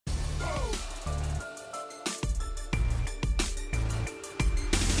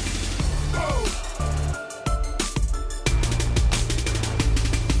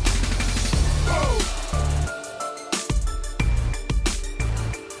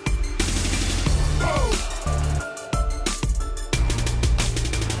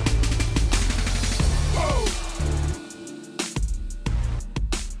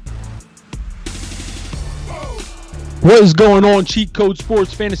What is going on, Cheat Code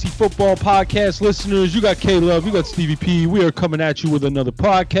Sports Fantasy Football Podcast listeners? You got K-Love, you got Stevie P. We are coming at you with another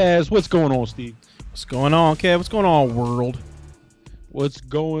podcast. What's going on, Steve? What's going on, Kev? What's going on, world? What's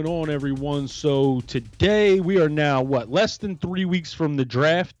going on, everyone? So today we are now, less than 3 weeks from the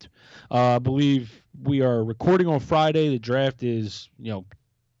draft. I believe we are recording on Friday. The draft is,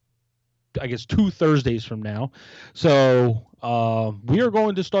 I guess 2 Thursdays from now. So we are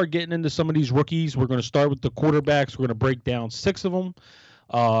going to start getting into some of these rookies. We're going to start with the quarterbacks. We're going to break down 6 of them.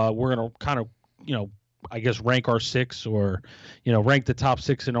 We're going to kind of, I guess rank our 6 or, rank the top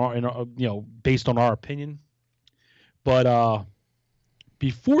 6 in our, based on our opinion. But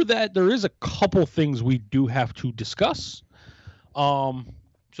before that, there is a couple things we do have to discuss. So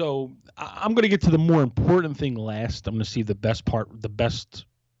I'm going to get to the more important thing last. I'm going to see the best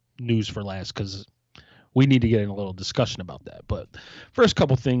news for last because we need to get in a little discussion about that. But first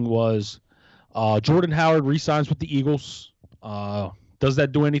couple thing was Jordan Howard re-signs with the Eagles. Does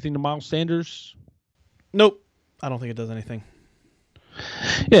that do anything to Miles Sanders? Nope. I don't think it does anything.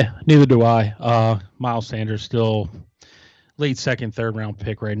 Yeah, neither do I. Miles Sanders still late second, third round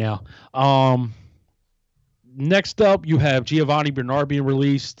pick right now. Next up, you have Giovanni Bernard being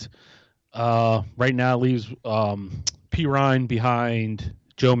released. Right now, it leaves P. Ryan behind.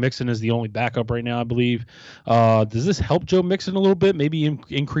 Joe Mixon is the only backup right now, I believe. Does this help Joe Mixon a little bit? Maybe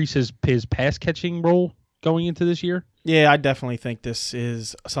increase his pass catching role going into this year? Yeah, I definitely think this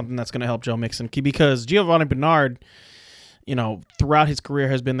is something that's going to help Joe Mixon because Giovanni Bernard, throughout his career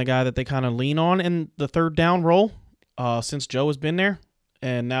has been the guy that they kind of lean on in the third down role since Joe has been there.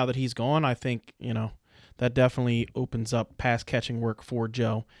 And now that he's gone, I think, that definitely opens up pass catching work for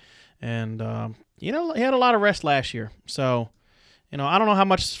Joe. And, he had a lot of rest last year. So, I don't know how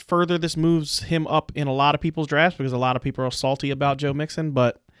much further this moves him up in a lot of people's drafts because a lot of people are salty about Joe Mixon,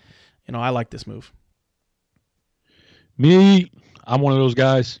 but, I like this move. Me, I'm one of those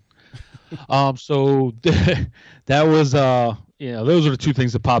guys. So that was, those are the 2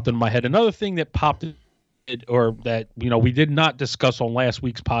 things that popped in my head. Another thing that popped in, or that, we did not discuss on last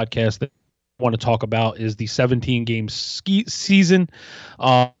week's podcast that I want to talk about is the 17-game season.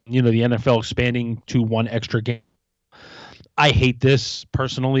 The NFL expanding to 1 extra game. I hate this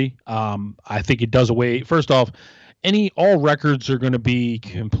personally. I think it does away. First off, all records are going to be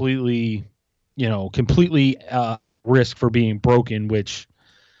completely risk for being broken, which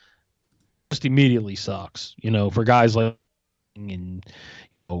just immediately sucks. For guys like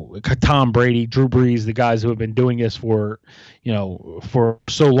Tom Brady, Drew Brees, the guys who have been doing this for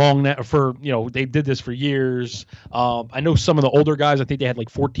so long now. They did this for years. I know some of the older guys. I think they had like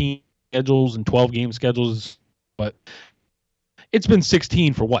 14 schedules and 12 game schedules, but it's been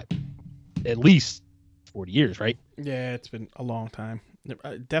 16 for at least 40 years, right? Yeah, it's been a long time.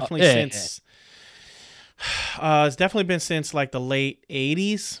 Definitely since it's definitely been since like the late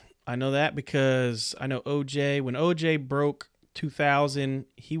 80s. I know that because I know OJ, when OJ broke 2000,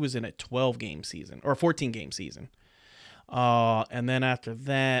 he was in a 12-game season or a 14-game season. And then after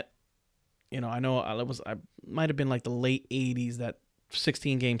that, I know I might have been like the late 80s that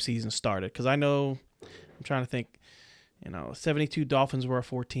 16-game season started because I'm trying to think. 72 Dolphins were a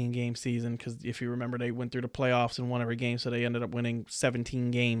 14-game season because if you remember, they went through the playoffs and won every game, so they ended up winning 17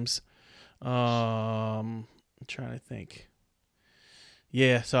 games. I'm trying to think.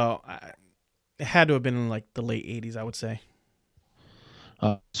 Yeah, so it had to have been in like the late 80s, I would say.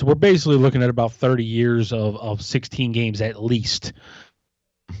 So we're basically looking at about 30 years of 16 games at least.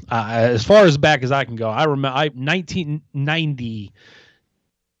 As far as back as I can go, I remember 1990.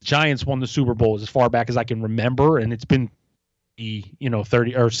 Giants won the Super Bowl as far back as I can remember, and it's been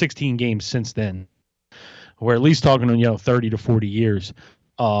 30 or 16 games since then. We're at least talking 30 to 40 years.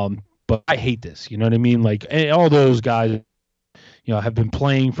 But I hate this. You know what I mean? Like all those guys, have been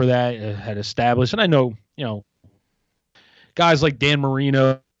playing for that, had established, and I know, guys like Dan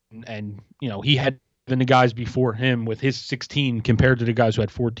Marino and he had been the guys before him with his 16 compared to the guys who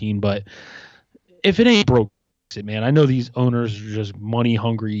had 14. But if it ain't broke, it, man. I know these owners are just money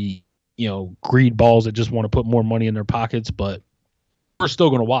hungry, greed balls that just want to put more money in their pockets, but we're still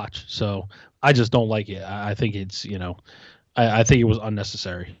going to watch. So I just don't like it. I think it's, I think it was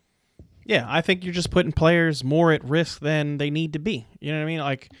unnecessary. Yeah, I think you're just putting players more at risk than they need to be. You know what I mean?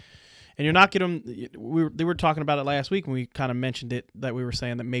 Like, and you're not getting them. They were talking about it last week when we kind of mentioned it, that we were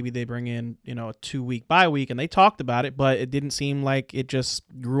saying that maybe they bring in, a 2-week bye week, and they talked about it, but it didn't seem like it just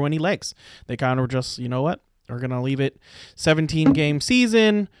grew any legs. They kind of were just, we're going to leave it 17-game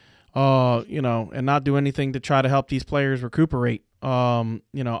season, and not do anything to try to help these players recuperate.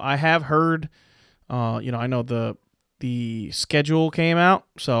 I have heard, I know the schedule came out,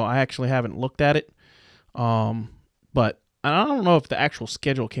 so I actually haven't looked at it. But I don't know if the actual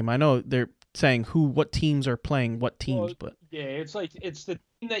schedule came. I know they're saying what teams are playing what teams, but yeah, it's the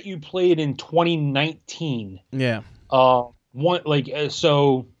team that you played in 2019. Yeah. So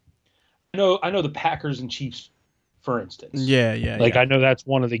I know the Packers and Chiefs, for instance. Yeah. I know that's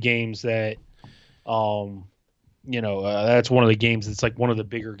one of the games that, that's one of the games that's like one of the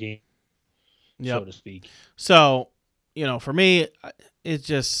bigger games, so to speak. So, for me, it's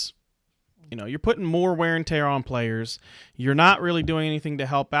just, you're putting more wear and tear on players. You're not really doing anything to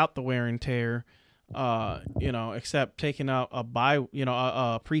help out the wear and tear, except taking out a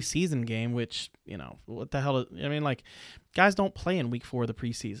preseason game, which, what the hell? Guys don't play in week 4 of the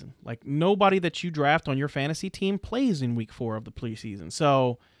preseason. Like, nobody that you draft on your fantasy team plays in week 4 of the preseason.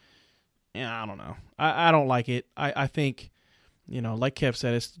 So, I don't know. I don't like it. I think, like Kev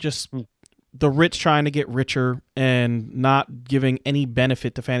said, it's just the rich trying to get richer and not giving any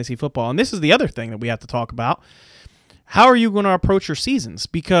benefit to fantasy football. And this is the other thing that we have to talk about. How are you going to approach your seasons?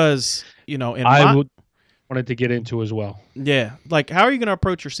 Because, wanted to get into as well. Yeah. Like, how are you going to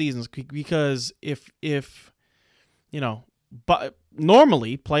approach your seasons? Because but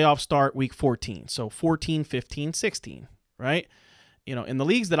normally playoffs start week 14. So 14, 15, 16, right? In the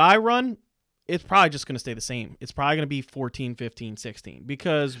leagues that I run, it's probably just going to stay the same. It's probably going to be 14, 15, 16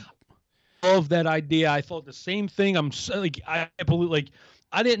 because of that idea. I thought the same thing. I believe,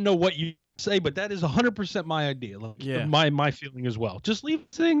 I didn't know what you say, but that is 100% my idea. My feeling as well. Just leave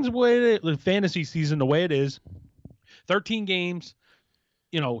things the way it is, the fantasy season the way it is. 13 games,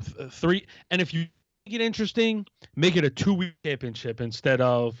 3. And if you make it interesting, make it a 2-week championship instead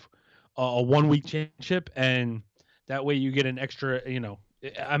of a 1-week championship, and that way you get an extra.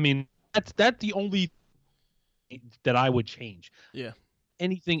 That's the only that I would change. Yeah.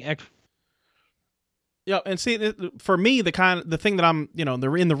 Anything extra. Yeah, and see, for me, the thing that I'm,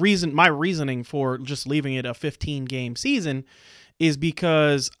 my reasoning for just leaving it a 15-game season is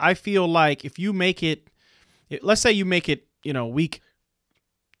because I feel like if you make it, let's say you make it,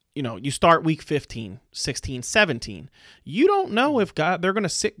 you start week 15, 16, 17. You don't know if they're going to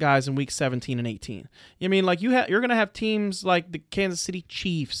sit guys in week 17 and 18. You're going to have teams like the Kansas City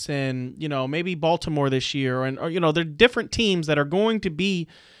Chiefs and, maybe Baltimore this year, or they're different teams that are going to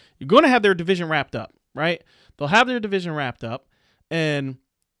have their division wrapped up. Right? They'll have their division wrapped up, and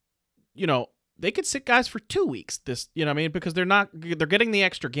they could sit guys for 2 weeks. Because they're getting the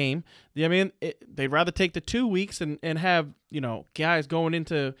extra game. They'd rather take the 2 weeks and have guys going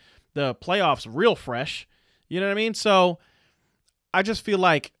into the playoffs real fresh. You know what I mean? So I just feel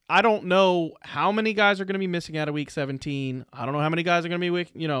like I don't know how many guys are going to be missing out of week 17. I don't know how many guys are going to be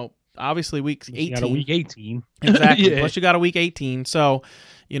obviously week 18. You got a week 18. Exactly. Yeah. Plus you got a week 18. So,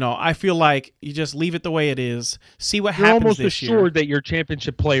 I feel like you just leave it the way it is. See what happens this year. You're almost assured that your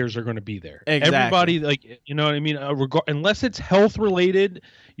championship players are going to be there. Exactly. Everybody, you know what I mean? Unless it's health related,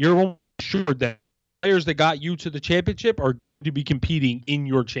 you're almost assured that players that got you to the championship are going to be competing in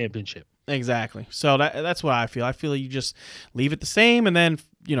your championship. Exactly. So that's what I feel. I feel like you just leave it the same and then,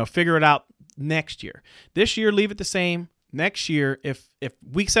 figure it out next year. This year, leave it the same. Next year, if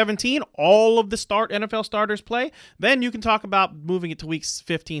week 17, all of the NFL starters play, then you can talk about moving it to weeks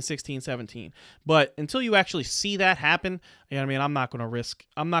 15, 16, 17. But until you actually see that happen, I'm not going to risk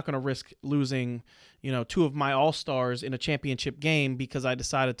losing, 2 of my all-stars in a championship game because I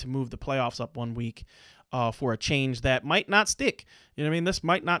decided to move the playoffs up 1 week for a change that might not stick. This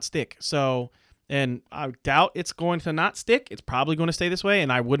might not stick. So, and I doubt it's going to not stick. It's probably going to stay this way, and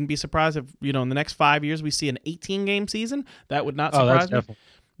I wouldn't be surprised if, in the next 5 years we see an 18-game season. That would not surprise me. Definitely.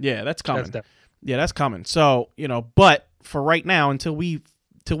 Yeah, that's coming. That's coming. So, but for right now, until we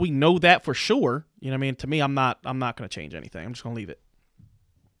know that for sure, to me, I'm not going to change anything. I'm just going to leave it.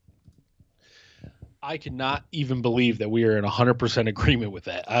 I cannot even believe that we are in 100% agreement with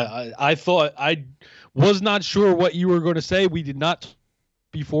that. I thought I was not sure what you were going to say. We did not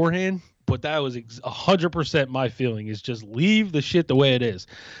beforehand. But that was 100% my feeling, is just leave the shit the way it is.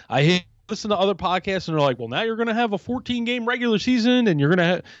 I listen to other podcasts and they're like, well, now you're going to have a 14-game regular season and you're going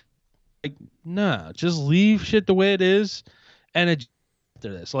to have nah, just leave shit the way it is. And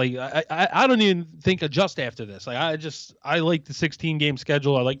after this, I don't even think adjust after this. I like the 16-game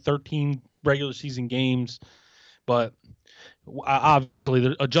schedule. I like 13 regular season games, but obviously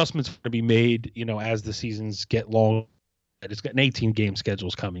the adjustments are going to be made, as the seasons get long. It's got an 18-game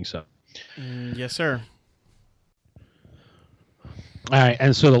schedules coming, so. Yes, sir. All right,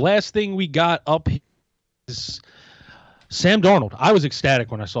 and so the last thing we got up is Sam Darnold. I was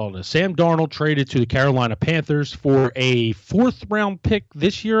ecstatic when I saw this. Sam Darnold traded to the Carolina Panthers for a 4th-round pick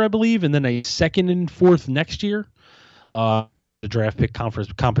this year, I believe, and then a 2nd and 4th next year. The draft pick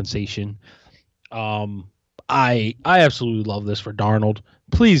conference compensation. I absolutely love this for Darnold.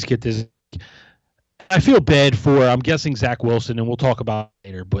 Please get this. I feel bad for, I'm guessing, Zach Wilson, and we'll talk about it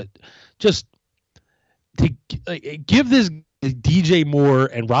later, but just to give this DJ Moore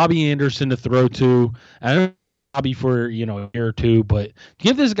and Robbie Anderson to throw to. I don't know Robbie for a year or two, but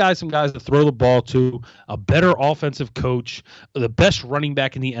give this guy some guys to throw the ball to, a better offensive coach, the best running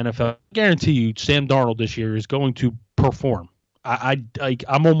back in the NFL. I guarantee you, Sam Darnold this year is going to perform. I'm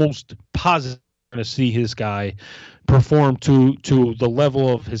almost positive going to see his guy perform to the level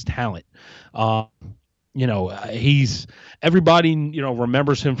of his talent. He's everybody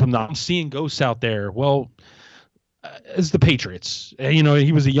remembers him from the I'm seeing ghosts out there. Well, it's the Patriots.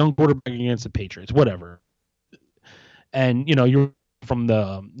 He was a young quarterback against the Patriots, whatever. And you're from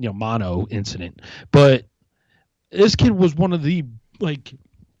the mono incident, but this kid was one of the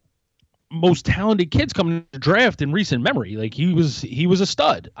most talented kids coming to the draft in recent memory. He was a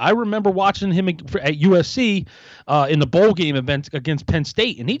stud. I remember watching him at USC in the bowl game event against Penn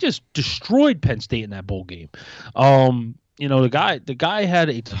State, and he just destroyed Penn State in that bowl game. The guy had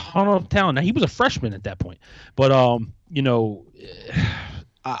a ton of talent. Now, he was a freshman at that point, but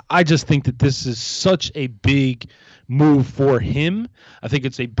I just think that this is such a big move for him. I think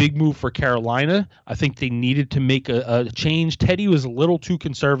it's a big move for Carolina. I think they needed to make a change. Teddy was a little too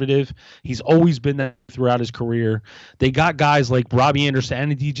conservative. He's always been that throughout his career. They got guys like Robbie Anderson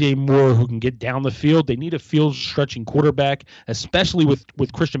and DJ Moore who can get down the field. They need a field-stretching quarterback, especially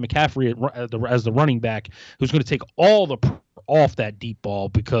with Christian McCaffrey as the running back, who's going to take all the off that deep ball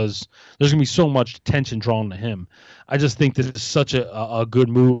because there's going to be so much attention drawn to him. I just think this is such a good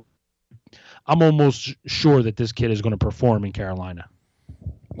move. I'm almost sure that this kid is going to perform in Carolina.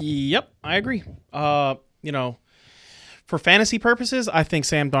 Yep, I agree. For fantasy purposes, I think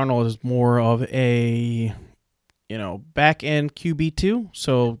Sam Darnold is more of a, back end QB2.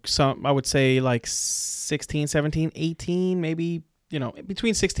 So I would say like 16, 17, 18, maybe,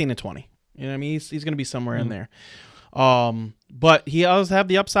 between 16 and 20. You know what I mean? He's going to be somewhere in there. But he does have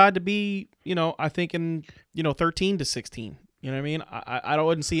the upside to be, I think in, 13 to 16. You know what I mean? I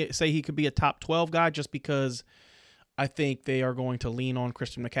wouldn't say he could be a top 12 guy just because I think they are going to lean on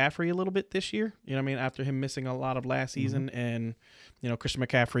Christian McCaffrey a little bit this year. You know what I mean? After him missing a lot of last season. And, Christian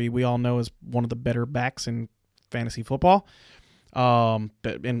McCaffrey, we all know, is one of the better backs in fantasy football,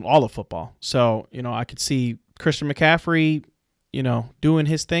 but in all of football. So, I could see Christian McCaffrey, doing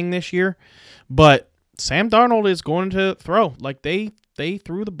his thing this year. But Sam Darnold is going to throw. They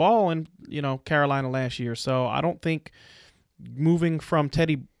threw the ball in, Carolina last year. So I don't think moving from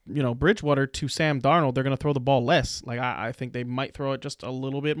Teddy, Bridgewater to Sam Darnold, they're going to throw the ball less. I think they might throw it just a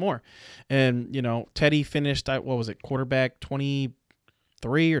little bit more. And, Teddy finished at, quarterback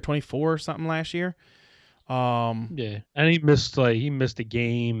 23 or 24 or something last year. Yeah. And he missed a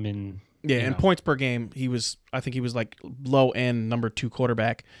game and in points per game, I think he was low end number 2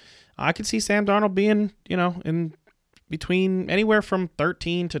 quarterback. I could see Sam Darnold being, in between anywhere from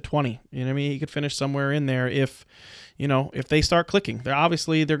 13 to 20. You know what I mean? He could finish somewhere in there if they start clicking. They're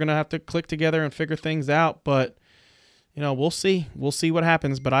going to have to click together and figure things out, but we'll see. We'll see what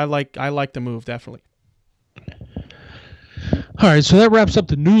happens, but I like the move definitely. All right, so that wraps up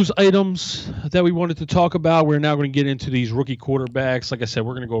the news items that we wanted to talk about. We're now going to get into these rookie quarterbacks. Like I said,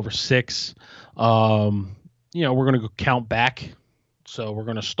 we're going to go over 6. We're going to go count back. So we're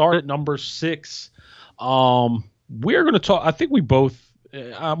going to start at number 6. We're going to talk. I think we both.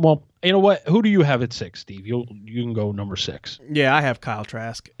 Well, you know what? Who do you have at 6, Steve? You can go number 6. Yeah, I have Kyle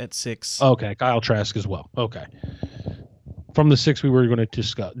Trask at 6. Okay, Kyle Trask as well. Okay. From the 6 we were going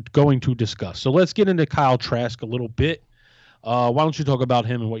to discuss. So let's get into Kyle Trask a little bit. Why don't you talk about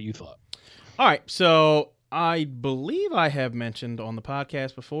him and what you thought? All right. So I believe I have mentioned on the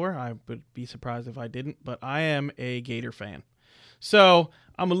podcast before. I would be surprised if I didn't, but I am a Gator fan. So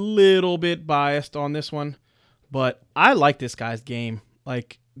I'm a little bit biased on this one, but I like this guy's game. I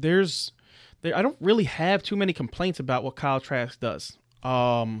don't really have too many complaints about what Kyle Trask does.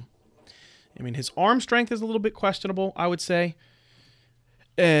 His arm strength is a little bit questionable, I would say.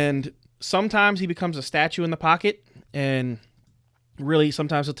 And sometimes he becomes a statue in the pocket, and really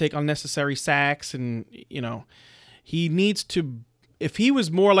sometimes he'll take unnecessary sacks, and, he needs to, if he was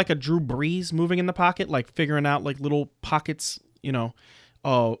more like a Drew Brees moving in the pocket, figuring out little pockets,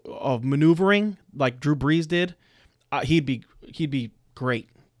 of maneuvering like Drew Brees did, he'd be great,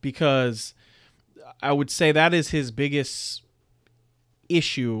 because I would say that is his biggest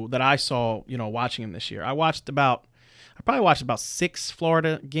issue that I saw, watching him this year. I probably watched about 6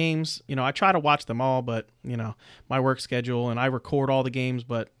 Florida games. I try to watch them all, but, my work schedule, and I record all the games,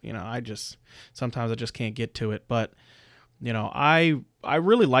 but, sometimes I just can't get to it. But, I I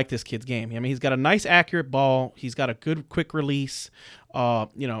really like this kid's game. I mean, he's got a nice, accurate ball. He's got a good, quick release.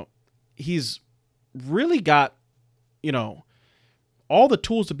 He's really got, all the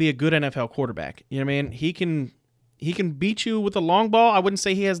tools to be a good NFL quarterback. You know what I mean? He can beat you with a long ball. I wouldn't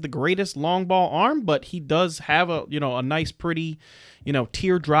say he has the greatest long ball arm, but he does have a nice, pretty,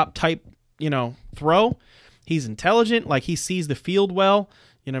 teardrop type, throw. He's intelligent. Like, he sees the field well.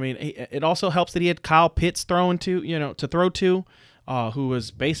 You know what I mean? It also helps that he had Kyle Pitts to throw to, who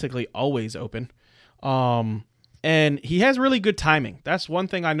was basically always open. And he has really good timing. That's one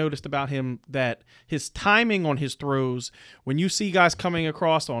thing I noticed about him, that his timing on his throws, when you see guys coming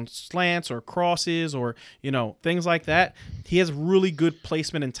across on slants or crosses or, things like that, he has really good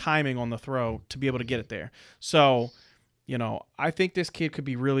placement and timing on the throw to be able to get it there. So, I think this kid could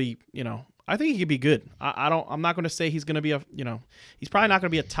be really, I think he could be good. I'm not going to say he's going to be he's probably not going to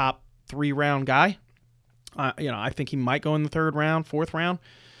be a top 3 round guy. I think he might go in the 3rd round, 4th round.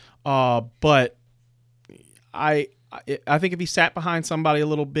 But I think if he sat behind somebody a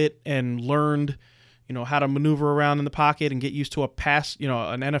little bit and learned, how to maneuver around in the pocket and get used to a pass,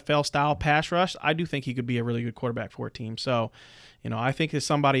 an NFL style pass rush, I do think he could be a really good quarterback for a team. So, I think as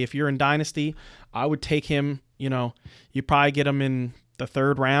somebody, if you're in Dynasty, I would take him, you probably get him in the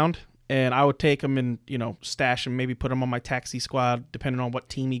 3rd round, and I would take him and, stash him, maybe put him on my taxi squad, depending on what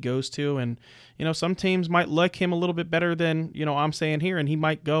team he goes to. And, some teams might like him a little bit better than, I'm saying here, and he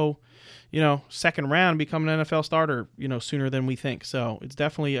might go, 2nd round, become an NFL starter, sooner than we think. So it's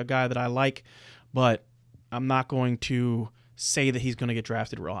definitely a guy that I like, but I'm not going to say that he's going to get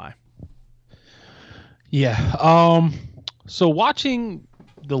drafted real high. Yeah. So watching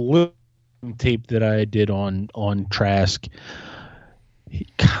the little tape that I did on Trask, he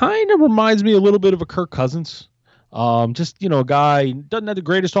kind of reminds me a little bit of a Kirk Cousins. Just, a guy doesn't have the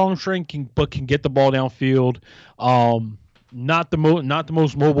greatest arm strength, but can get the ball downfield. Not the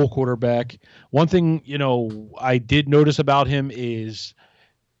most mobile quarterback. One thing, I did notice about him is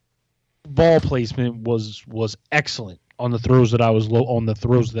ball placement was excellent on the throws that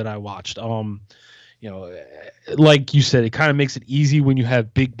I watched. Like you said, it kind of makes it easy when you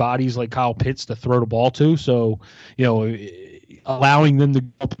have big bodies like Kyle Pitts to throw the ball to. So, allowing them to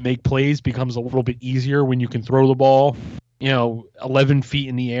make plays becomes a little bit easier when you can throw the ball, 11 feet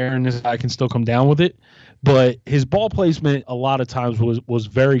in the air and this guy can still come down with it. But his ball placement a lot of times was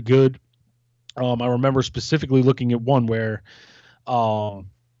very good. I remember specifically looking at one where,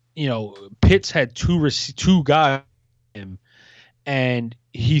 Pitts had two guys, and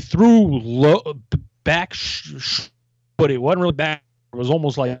he threw low back, but it wasn't really back. It was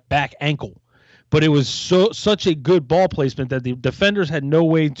almost like back ankle. But it was such a good ball placement that the defenders had no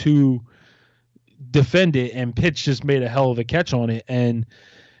way to defend it, and Pitts just made a hell of a catch on it, and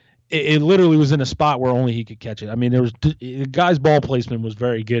it literally was in a spot where only he could catch it. I mean, the guy's ball placement was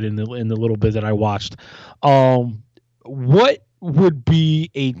very good in the little bit that I watched. What would be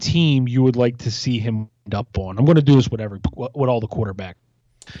a team you would like to see him end up on? I'm going to do this with all the quarterback.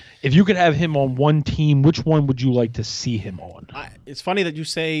 If you could have him on one team, which one would you like to see him on? It's funny that you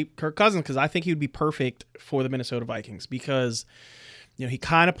say Kirk Cousins, because I think he would be perfect for the Minnesota Vikings, because he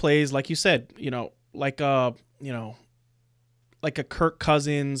kind of plays like you said, like a Kirk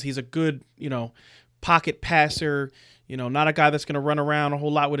Cousins. He's a good, pocket passer, not a guy that's going to run around a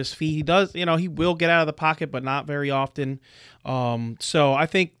whole lot with his feet. He does, he will get out of the pocket, but not very often. So I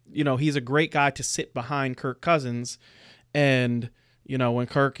think, he's a great guy to sit behind Kirk Cousins. And, when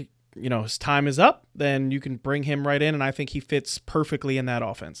Kirk, his time is up, then you can bring him right in. And I think he fits perfectly in that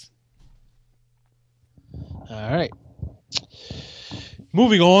offense. All right.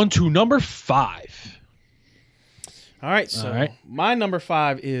 Moving on to number 5. All right, so my number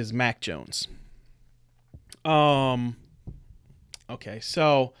 5 is Mac Jones. Okay,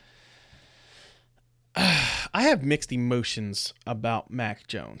 so I have mixed emotions about Mac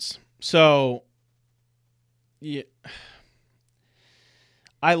Jones. So, yeah,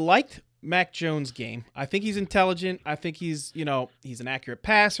 I liked Mac Jones' game. I think he's intelligent. I think he's an accurate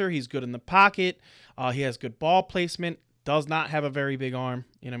passer. He's good in the pocket. He has good ball placement. Does not have a very big arm.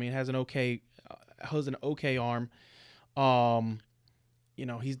 Has an okay arm.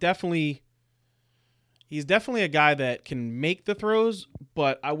 He's definitely a guy that can make the throws,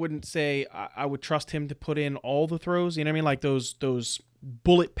 but I wouldn't say I would trust him to put in all the throws. Like those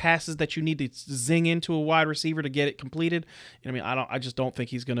bullet passes that you need to zing into a wide receiver to get it completed. I just don't think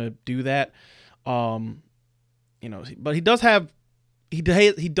he's gonna do that. But he does have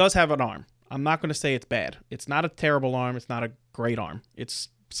an arm. I'm not gonna say it's bad. It's not a terrible arm. It's not a great arm. It's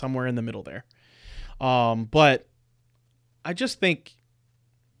somewhere in the middle there. But I think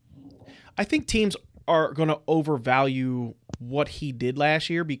teams are going to overvalue what he did last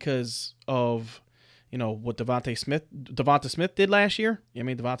year because of, what Devonta Smith did last year. I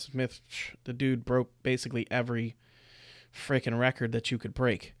mean, Devonta Smith, the dude broke basically every freaking record that you could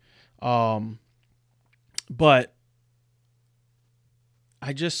break. But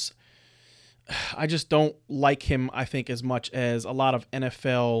I just don't like him, I think, as much as a lot of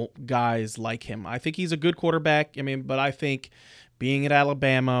NFL guys like him. I think he's a good quarterback. I mean, but I think being at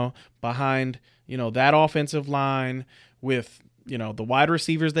Alabama behind, that offensive line with, the wide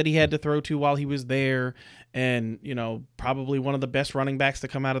receivers that he had to throw to while he was there, and, probably one of the best running backs to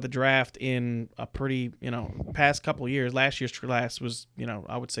come out of the draft in a pretty, past couple of years. Last year's class was,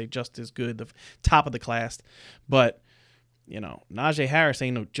 I would say just as good, the top of the class. But, Najee Harris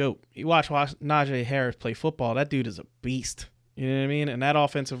ain't no joke. You watch Najee Harris play football, that dude is a beast. You know what I mean? And that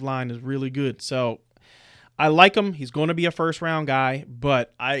offensive line is really good. So I like him. He's going to be a first-round guy,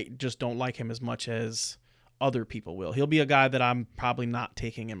 but I just don't like him as much as other people will. He'll be a guy that I'm probably not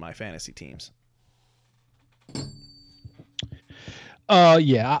taking in my fantasy teams.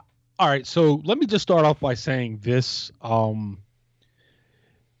 Yeah. All right. So let me just start off by saying this.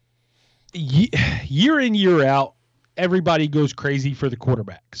 Year in, year out, everybody goes crazy for the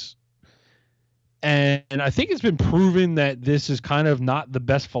quarterbacks. And I think it's been proven that this is kind of not the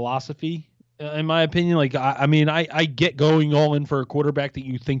best philosophy, in my opinion. Like, I get going all in for a quarterback that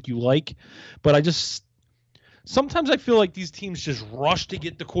you think you like, but sometimes I feel like these teams just rush to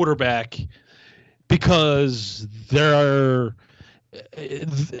get the quarterback because they're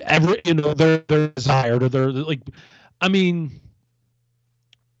desired, or they're like, I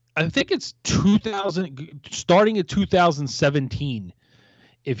think it's starting at 2017.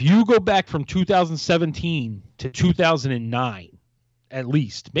 If you go back from 2017 to 2009, at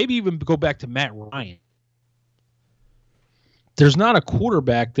least, maybe even go back to Matt Ryan, there's not a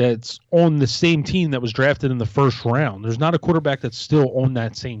quarterback that's on the same team that was drafted in the first round. There's not a quarterback that's still on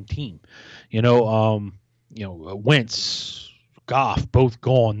that same team. Wentz, Goff, both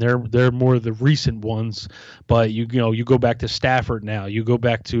gone. They're more the recent ones, but you go back to Stafford now. You go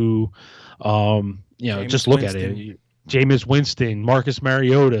back to, just look at it. Jameis Winston, Marcus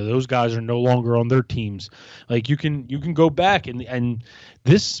Mariota, those guys are no longer on their teams. Like, you can go back, and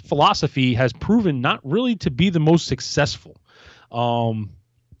this philosophy has proven not really to be the most successful.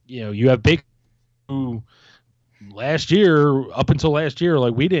 You have Baker, who up until last year,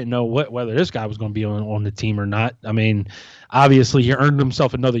 like, we didn't know whether this guy was going to be on the team or not. I mean, obviously he earned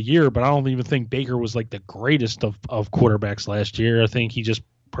himself another year, but I don't even think Baker was like the greatest of quarterbacks last year. I think he just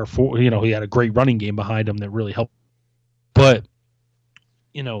performed. He had a great running game behind him that really helped. But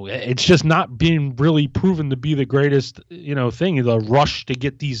it's just not being really proven to be the greatest thing. The rush to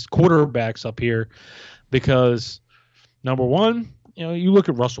get these quarterbacks up here, because number one, you look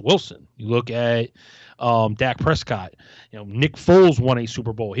at Russell Wilson, you look at Dak Prescott. Nick Foles won a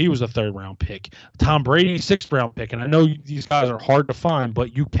Super Bowl. He was a 3rd-round pick. Tom Brady, 6th-round pick. And I know these guys are hard to find,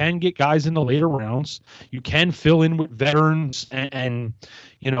 but you can get guys in the later rounds. You can fill in with veterans and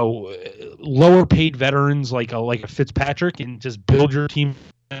lower paid veterans like a Fitzpatrick, and just build your team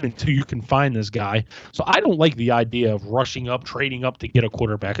until you can find this guy. So I don't like the idea of rushing up, trading up to get a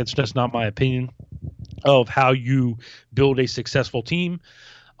quarterback. It's just not my opinion of how you build a successful team.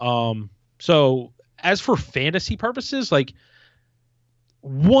 So as for fantasy purposes, like,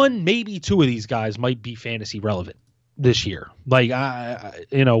 one, maybe two of these guys might be fantasy relevant this year. Like,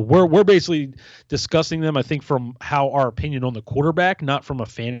 we're basically discussing them, I think, from how our opinion on the quarterback, not from a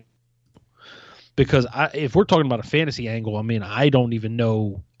fan. Because if we're talking about a fantasy angle, I don't even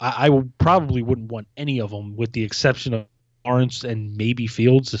know. I probably wouldn't want any of them, with the exception of Lawrence and maybe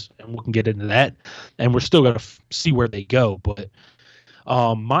Fields, and we can get into that. And we're still going to see where they go. But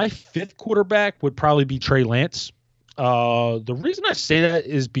my 5th quarterback would probably be Trey Lance. The reason I say that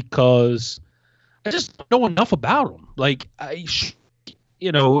is because I just don't know enough about him. Like, all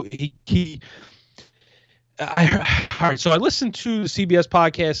right. So I listened to the CBS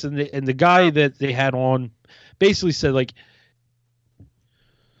podcast, and the guy that they had on basically said, like,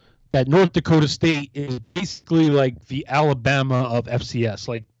 that North Dakota State is basically like the Alabama of FCS.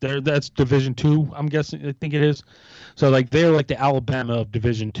 Like, that's Division II, I'm guessing. I think it is. So, like, they're like the Alabama of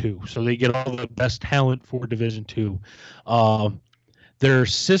Division II. So they get all the best talent for Division II. Their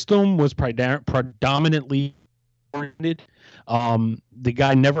system was predominantly oriented. The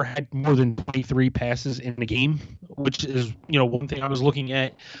guy never had more than 23 passes in the game, which is, one thing I was looking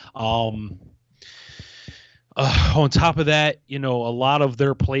at. On top of that, a lot of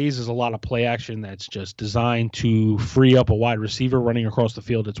their plays is a lot of play action that's just designed to free up a wide receiver running across the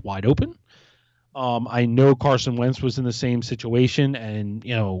field that's wide open. I know Carson Wentz was in the same situation, and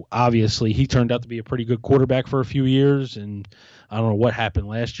obviously he turned out to be a pretty good quarterback for a few years. And I don't know what happened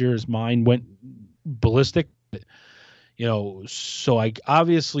last year; his mind went ballistic. So I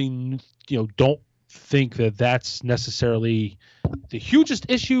obviously don't think that that's necessarily the hugest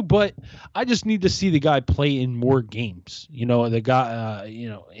issue, but I just need to see the guy play in more games. The guy,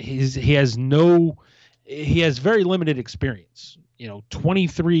 he has very limited experience.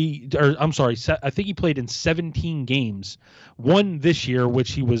 23, or I'm sorry, I think he played in 17 games, one this year,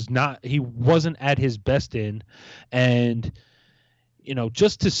 which he wasn't at his best in. And,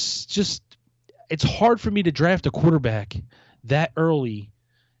 it's hard for me to draft a quarterback that early,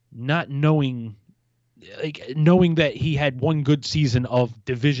 not knowing that he had one good season of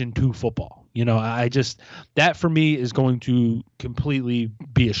Division II football. That for me is going to completely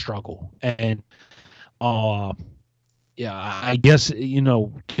be a struggle. And, yeah, I guess,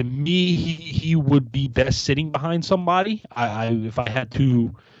 to me, he would be best sitting behind somebody. If I had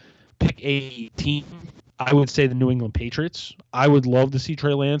to pick a team, I would say the New England Patriots. I would love to see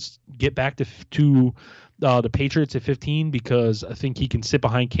Trey Lance get back to the Patriots at 15, because I think he can sit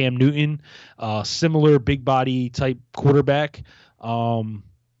behind Cam Newton, similar big body type quarterback,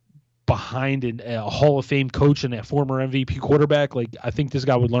 behind a Hall of Fame coach and a former MVP quarterback. Like, I think this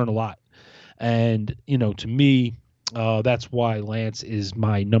guy would learn a lot. And, to me, that's why Lance is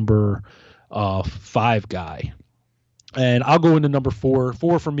my number 5 guy. And I'll go into number 4.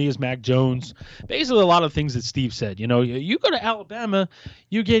 4 for me is Mac Jones. Basically, a lot of things that Steve said. You go to Alabama,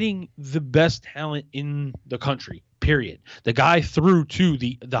 you're getting the best talent in the country, period. The guy threw to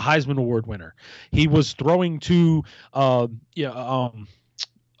the Heisman Award winner. He was throwing to Jalen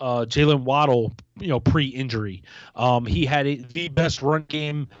Waddle, pre-injury. He had the best run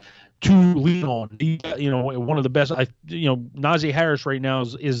game to lean on. One of the best. Najee Harris right now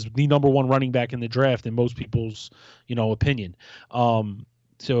is the number 1 running back in the draft in most people's opinion.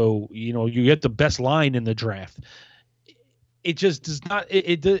 So you get the best line in the draft. It just does not.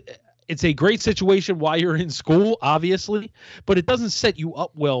 It's a great situation while you're in school, obviously, but it doesn't set you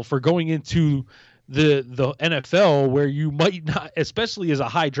up well for going into the NFL, where you might not, especially as a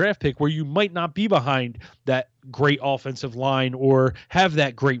high draft pick, where you might not be behind that great offensive line or have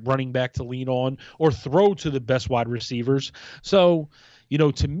that great running back to lean on or throw to the best wide receivers. So,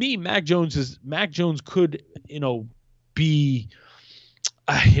 to me, Mac Jones could, be,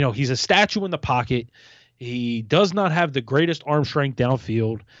 he's a statue in the pocket. He does not have the greatest arm strength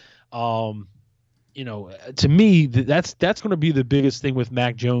downfield. To me, that's going to be the biggest thing with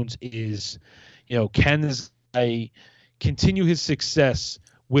Mac Jones is, can this guy continue his success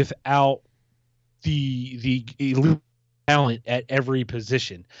without the elite talent at every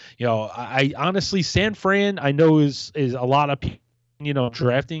position? I honestly, San Fran, I know is a lot of people,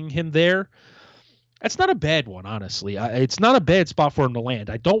 drafting him there. That's not a bad one, honestly. It's not a bad spot for him to land.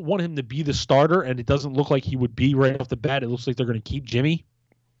 I don't want him to be the starter, and it doesn't look like he would be right off the bat. It looks like they're going to keep Jimmy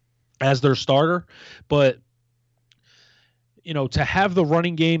as their starter, but to have the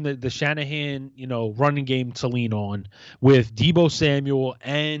running game, the Shanahan, running game to lean on with Deebo Samuel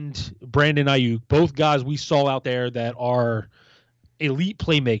and Brandon Ayuk, both guys we saw out there that are elite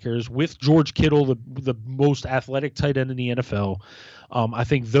playmakers, with George Kittle, the most athletic tight end in the NFL. I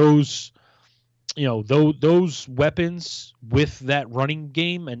think those weapons with that running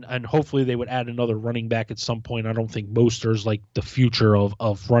game, and hopefully they would add another running back at some point. I don't think Mostert's like the future of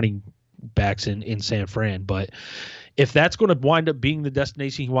running backs in San Fran, but if that's going to wind up being the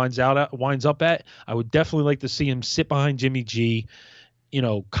destination he winds up at, I would definitely like to see him sit behind Jimmy G,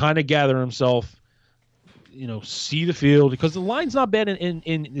 kind of gather himself, see the field, because the line's not bad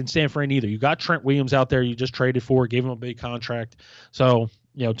in San Fran either. You got Trent Williams out there you just traded for, gave him a big contract. So,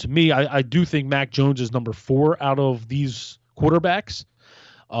 to me, I do think Mac Jones is number 4 out of these quarterbacks.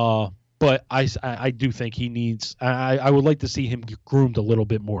 But I do think he needs, I would like to see him get groomed a little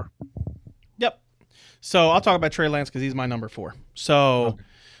bit more. So I'll talk about Trey Lance because he's my number 4. So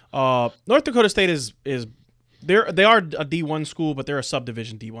North Dakota State is they are a D1 school, but they're a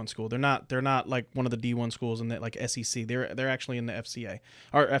subdivision D1 school. They're not like one of the D1 schools in the like SEC. They're actually in the FCA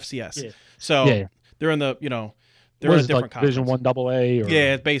or FCS. Yeah. So they're in the they're in a different conference. Division 1 AA.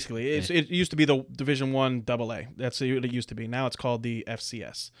 Yeah, basically it used to be the Division 1 AA. That's what it used to be. Now it's called the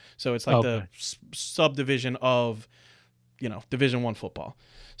FCS. So it's like the subdivision of Division 1 football.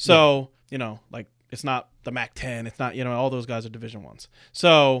 So like. It's not the MAC-10. It's not, all those guys are Division 1s.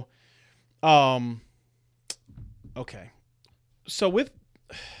 So, okay. So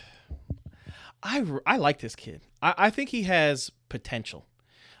I like this kid. I think he has potential.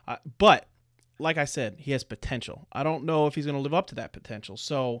 But, like I said, he has potential. I don't know if he's going to live up to that potential.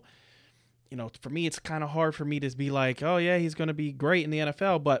 So, for me, it's kind of hard for me to be like, oh yeah, he's going to be great in the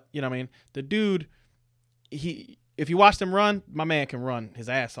NFL. But the dude, if you watch him run, my man can run his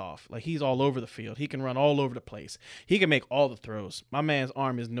ass off. Like, he's all over the field. He can run all over the place. He can make all the throws. My man's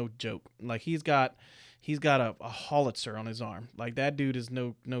arm is no joke. Like, he's got a howitzer on his arm. Like, that dude is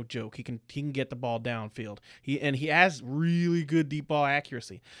no joke. He can get the ball downfield. He has really good deep ball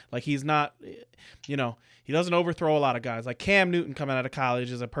accuracy. Like, he's not, he doesn't overthrow a lot of guys. Like, Cam Newton coming out of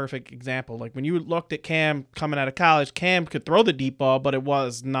college is a perfect example. Like, when you looked at Cam coming out of college, Cam could throw the deep ball, but it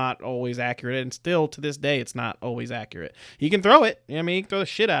was not always accurate. And still to this day, it's not always accurate. He can throw it. He can throw the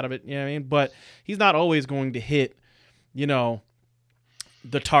shit out of it. But he's not always going to hit, the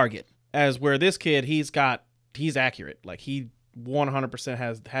target. As where this kid, he's accurate. Like, he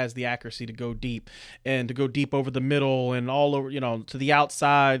 100% has the accuracy to go deep and to go deep over the middle and all over, to the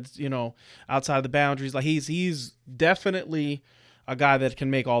outsides, outside the boundaries. Like, he's definitely a guy that can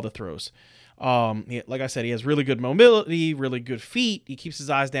make all the throws. Like I said, he has really good mobility, really good feet. He keeps his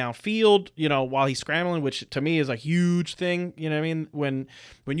eyes downfield, while he's scrambling, which to me is a huge thing. You know what I mean?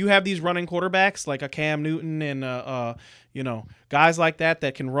 When you have these running quarterbacks like a Cam Newton and guys like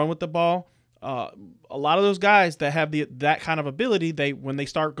that can run with the ball, a lot of those guys that have that kind of ability, when they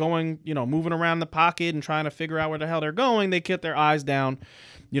start going, moving around the pocket and trying to figure out where the hell they're going, they get their eyes down,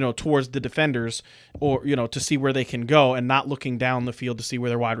 towards the defenders, or, to see where they can go, and not looking down the field to see where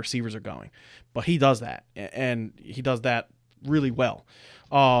their wide receivers are going. But he does that, and he does that really well.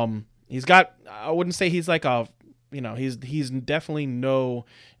 He's got, I wouldn't say he's like a, he's definitely no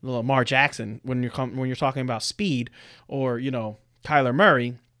Lamar Jackson when you're talking about speed, or, Kyler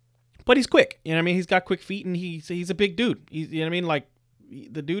Murray, but he's quick. He's got quick feet, and he's a big dude. Like,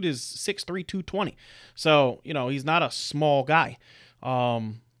 the dude is 6'3", 220. So, he's not a small guy.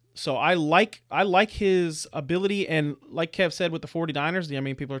 So I like his ability, and like Kev said with the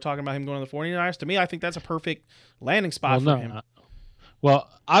 49ers, people are talking about him going to the 49ers. To me, I think that's a perfect landing spot for him. Well,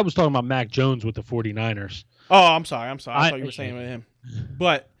 I was talking about Mac Jones with the 49ers. Oh, I'm sorry. I thought you were saying with him.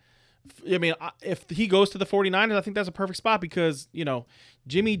 But, if he goes to the 49ers, I think that's a perfect spot because,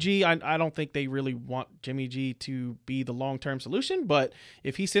 Jimmy G, I don't think they really want Jimmy G to be the long-term solution. But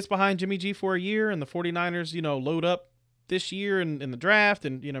if he sits behind Jimmy G for a year and the 49ers, load up this year in the draft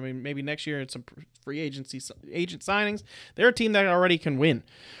and, maybe next year in some free agent signings, they're a team that already can win.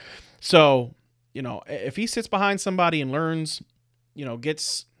 So, if he sits behind somebody and learns,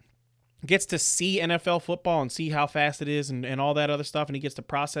 gets to see NFL football and see how fast it is and all that other stuff, and he gets to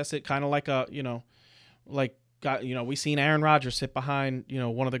process it kind of like we seen Aaron Rodgers sit behind,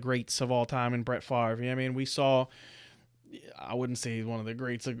 one of the greats of all time in Brett Favre. We saw, I wouldn't say he's one of the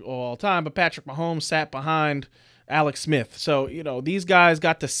greats of all time, but Patrick Mahomes sat behind Alex Smith. So, these guys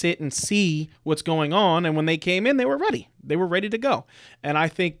got to sit and see what's going on, and when they came in, they were ready. They were ready to go. And I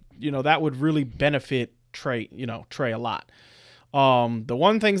think, that would really benefit Trey a lot. The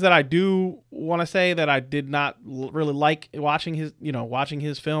one things that I do want to say that I did not really like watching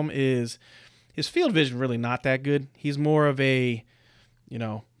his film is his field vision really not that good. He's more of a,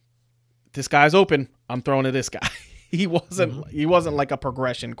 this guy's open, I'm throwing to this guy. He wasn't like a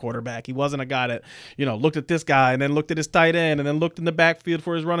progression quarterback. He wasn't a guy that, looked at this guy and then looked at his tight end and then looked in the backfield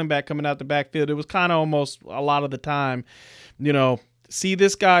for his running back coming out the backfield. It was kind of almost a lot of the time, see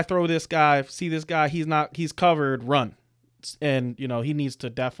this guy, throw this guy, see this guy, he's covered, run. And, he needs to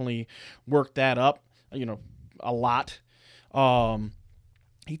definitely work that up, a lot.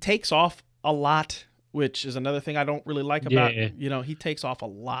 He takes off a lot, which is another thing I don't really like about, he takes off a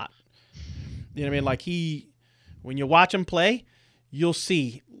lot. Like when you watch him play, you'll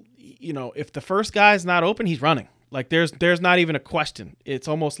see, if the first guy's not open, he's running. Like there's not even a question. It's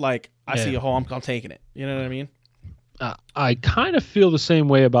almost like I see a hole, I'm taking it. You know what I mean? I kind of feel the same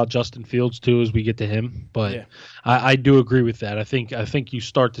way about Justin Fields too as we get to him, but I do agree with that. I think you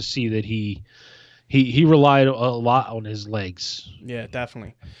start to see that he relied a lot on his legs. Yeah,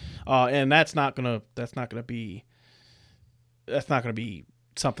 definitely. And that's not gonna be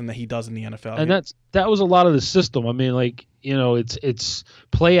something that he does in the NFL. And that was a lot of the system. It's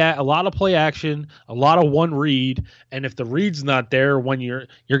a lot of play action, a lot of one read, and if the read's not there, when you're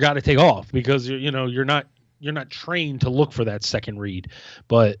got to take off because you're not trained to look for that second read.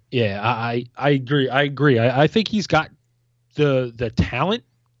 But yeah, I agree. I think he's got the talent.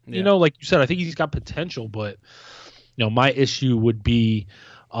 Like you said, I think he's got potential. But my issue would be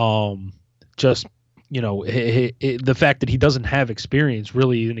just the fact that he doesn't have experience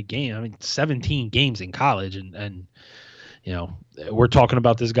really in a game. 17 games in college, and we're talking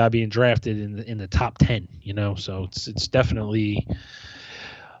about this guy being drafted in the top 10. So it's definitely.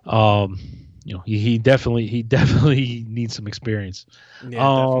 He definitely needs some experience. Yeah,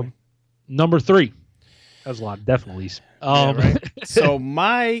 definitely. Number 3. That was a lot of definitely. Right. So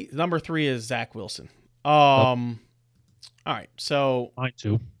my number 3 is Zach Wilson. All right. So mine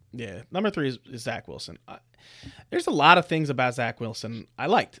too. Yeah, number 3 is Zach Wilson. There's a lot of things about Zach Wilson I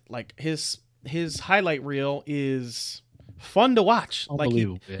liked. Like his highlight reel is fun to watch.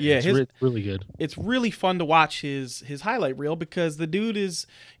 Unbelievable. Like it's really good. It's really fun to watch his highlight reel because the dude is,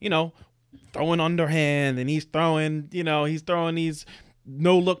 throwing underhand and he's throwing these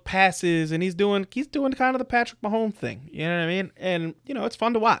no look passes and he's doing kind of the Patrick Mahomes thing. You know what I mean? And it's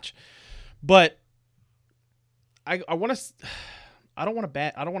fun to watch. But I don't want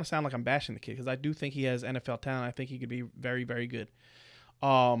to sound like I'm bashing the kid because I do think he has NFL talent. I think he could be very, very good.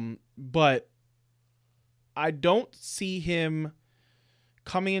 But I don't see him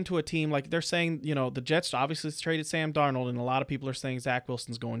coming into a team like they're saying, the Jets obviously traded Sam Darnold, and a lot of people are saying Zach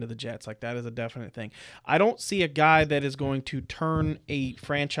Wilson's going to the Jets. Like, that is a definite thing. I don't see a guy that is going to turn a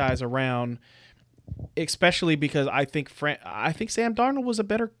franchise around, especially because I think Sam Darnold was a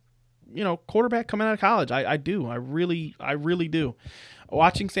better quarterback coming out of college. I do. I really do.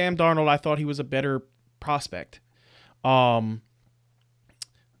 Watching Sam Darnold, I thought he was a better prospect.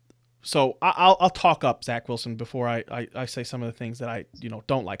 So I'll talk up Zach Wilson before I say some of the things that I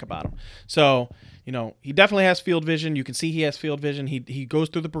don't like about him. So he definitely has field vision. You can see he has field vision. He goes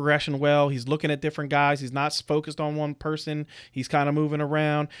through the progression well. He's looking at different guys. He's not focused on one person. He's kind of moving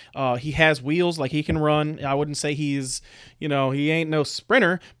around. He has wheels, like he can run. I wouldn't say he's he ain't no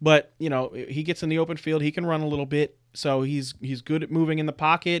sprinter, but he gets in the open field. He can run a little bit. So he's good at moving in the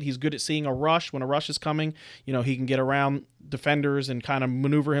pocket. He's good at seeing a rush. When a rush is coming, he can get around defenders and kind of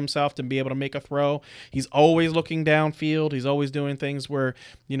maneuver himself to be able to make a throw. He's always looking downfield. He's always doing things where,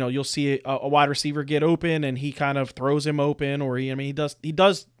 you'll see a wide receiver get open and he kind of throws him open, or he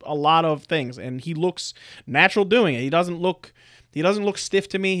does a lot of things, and he looks natural doing it. He doesn't look stiff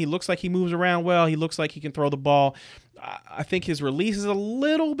to me. He looks like he moves around well. He looks like he can throw the ball. I think his release is a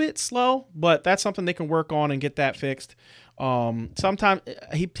little bit slow, but that's something they can work on and get that fixed. Sometimes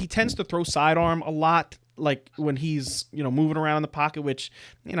he tends to throw sidearm a lot, like when he's moving around in the pocket, which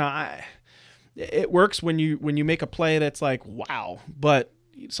it works when you make a play that's like wow, but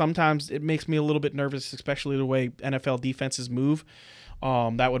sometimes it makes me a little bit nervous, especially the way NFL defenses move.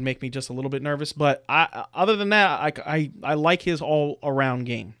 That would make me just a little bit nervous. But other than that, I like his all around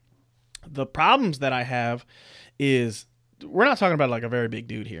game. The problems that I have is we're not talking about like a very big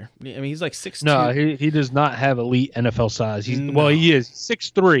dude here. I mean, he's like 6'2". No, he does not have elite NFL size. Well, he is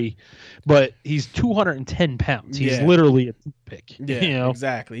 6'3", but he's 210 pounds. He's literally a toothpick. Yeah,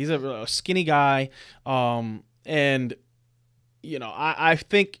 exactly. He's a skinny guy. And I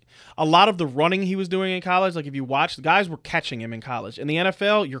think a lot of the running he was doing in college, like if you watch, the guys were catching him in college. In the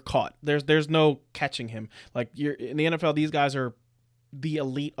NFL, you're caught. There's no catching him. Like in the NFL, these guys are the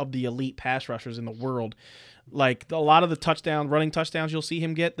elite of the elite pass rushers in the world. Like a lot of the running touchdowns you'll see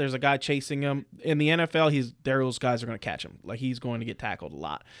him get, there's a guy chasing him. In the NFL, those guys are going to catch him. Like he's going to get tackled a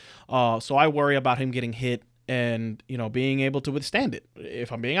lot. So I worry about him getting hit and being able to withstand it.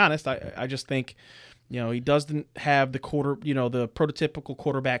 If I'm being honest, I just think he doesn't have the the prototypical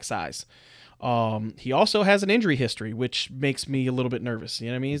quarterback size. He also has an injury history, which makes me a little bit nervous. You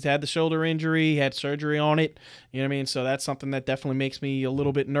know what I mean? He's had the shoulder injury, he had surgery on it. You know what I mean? So that's something that definitely makes me a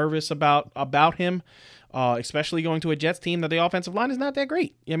little bit nervous about him, especially going to a Jets team that the offensive line is not that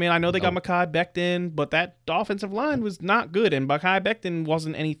great. I mean, I know they got Mekhi Becton, but that offensive line was not good, and Mekhi Becton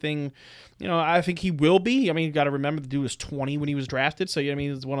wasn't anything. I think he will be. I mean, you got to remember the dude was 20 when he was drafted, so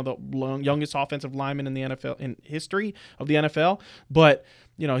he's one of the youngest offensive linemen in the NFL in history of the NFL. But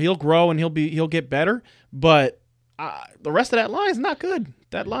he'll grow and he'll get better, but the rest of that line is not good.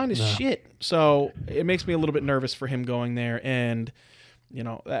 That line is shit. So it makes me a little bit nervous for him going there, and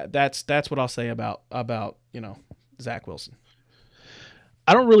that's what I'll say about Zach Wilson.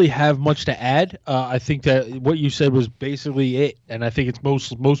 I don't really have much to add. I think that what you said was basically it, and I think it's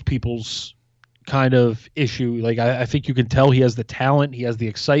most people's kind of issue. Like I think you can tell he has the talent, he has the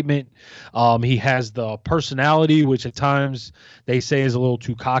excitement, he has the personality, which at times they say is a little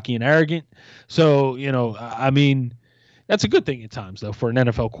too cocky and arrogant. So I mean, that's a good thing at times though for an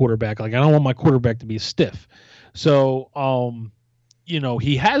NFL quarterback. Like I don't want my quarterback to be stiff. So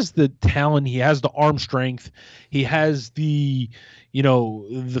he has the talent, he has the arm strength, he has the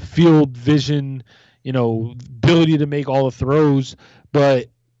the field vision, ability to make all the throws, but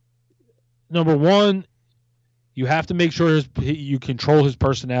number one, you have to make sure you control his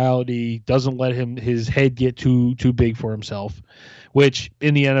personality, doesn't let his head get too big for himself, which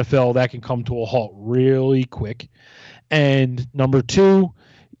in the NFL that can come to a halt really quick. And number two,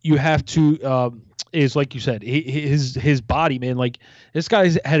 you have to is like you said, his body, man. Like this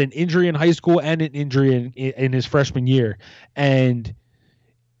guy's had an injury in high school and an injury in his freshman year, and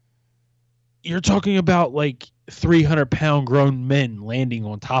you're talking about like 300-pound grown men landing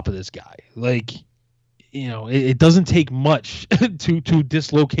on top of this guy. Like, it doesn't take much to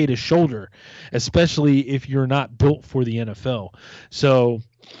dislocate a shoulder, especially if you're not built for the NFL. So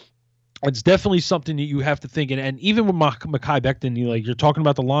it's definitely something that you have to think. And even with Mekhi Becton, you're talking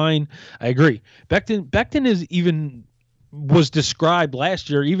about the line. I agree. Becton was described last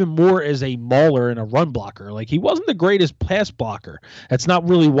year even more as a mauler and a run blocker. Like, he wasn't the greatest pass blocker. That's not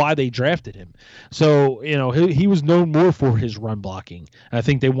really why they drafted him. So, he was known more for his run blocking. And I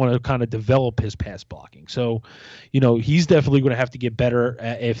think they want to kind of develop his pass blocking. So, he's definitely going to have to get better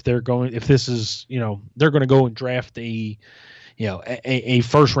if they're going to go and draft a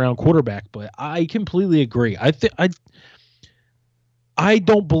first round quarterback. But I completely agree. I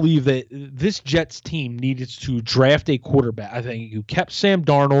don't believe that this Jets team needed to draft a quarterback. I think you kept Sam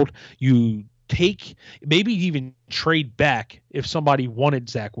Darnold. You maybe even trade back if somebody wanted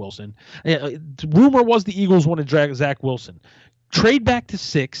Zach Wilson. Rumor was the Eagles wanted Zach Wilson. Trade back to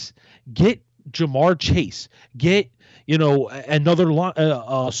 6, get Jamar Chase, get another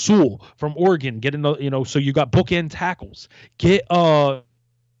Sewell from Oregon, get another, so you got bookend tackles, get a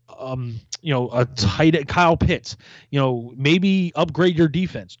tight Kyle Pitts, maybe upgrade your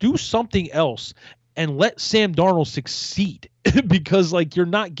defense, do something else, and let Sam Darnold succeed because you're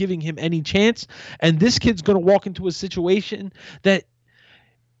not giving him any chance. And this kid's going to walk into a situation that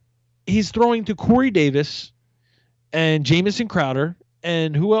he's throwing to Corey Davis and Jamison Crowder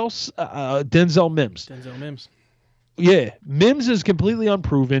and who else? Denzel Mims. Yeah, Mims is completely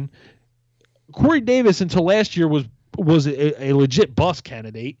unproven. Corey Davis until last year was a legit bust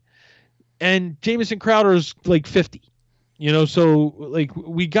candidate. And Jamison Crowder is 50, so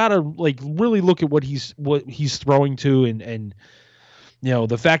we gotta really look at what he's throwing to, and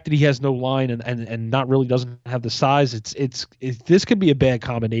the fact that he has no line and not really doesn't have the size. This could be a bad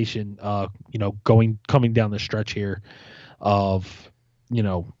combination. Coming down the stretch here, of I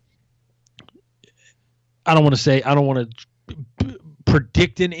don't want to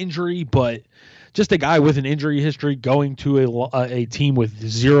predict an injury, but just a guy with an injury history going to a team with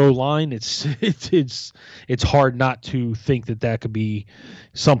zero line, it's hard not to think that could be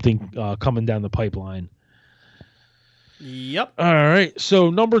something coming down the pipeline. Yep. All right. So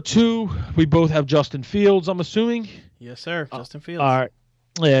number 2, we both have Justin Fields, I'm assuming. Yes, sir. Justin Fields. All right.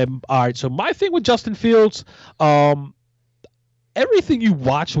 All right. So my thing with Justin Fields, everything you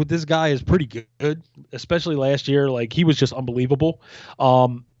watch with this guy is pretty good, especially last year. He was just unbelievable.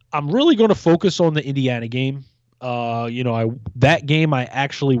 I'm really going to focus on the Indiana game. That game I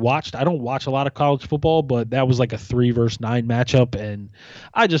actually watched. I don't watch a lot of college football, but that was a 3 versus 9 matchup, and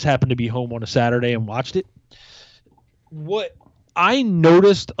I just happened to be home on a Saturday and watched it. What I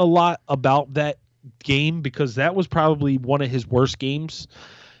noticed a lot about that game, because that was probably one of his worst games,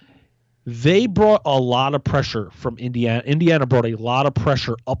 they brought a lot of pressure from Indiana. Indiana brought a lot of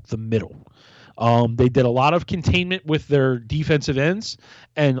pressure up the middle. They did a lot of containment with their defensive ends,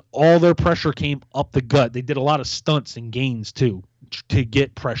 and all their pressure came up the gut. They did a lot of stunts and gains, too, to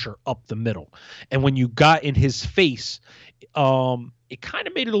get pressure up the middle. And when you got in his face, it kind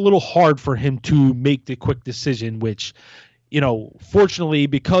of made it a little hard for him to make the quick decision, which, fortunately,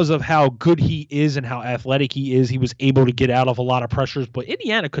 because of how good he is and how athletic he is, he was able to get out of a lot of pressures. But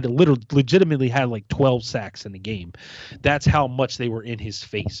Indiana could have legitimately had 12 sacks in the game. That's how much they were in his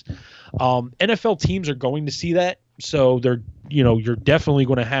face. NFL teams are going to see that. So they're, you're definitely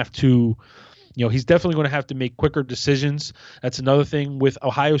going to have to, he's definitely going to have to make quicker decisions. That's another thing with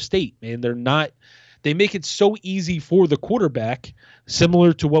Ohio State, man. They make it so easy for the quarterback,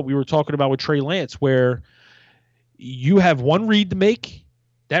 similar to what we were talking about with Trey Lance, where you have one read to make.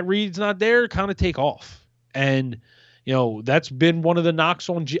 That read's not there, kind of take off. And, that's been one of the knocks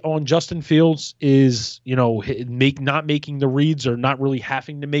on Justin Fields is, not making the reads or not really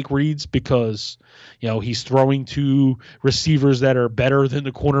having to make reads because, he's throwing to receivers that are better than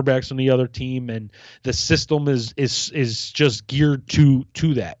the cornerbacks on the other team. And the system is just geared to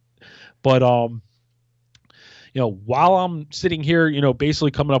that. But, while I'm sitting here,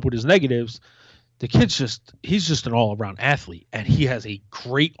 basically coming up with his negatives, the kid's he's just an all-around athlete, and he has a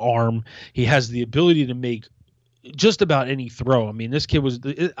great arm. He has the ability to make just about any throw. I mean, this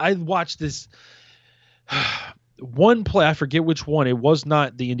kid I watched this one play. I forget which one. It was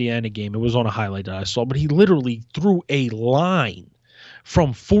not the Indiana game. It was on a highlight that I saw, but he literally threw a line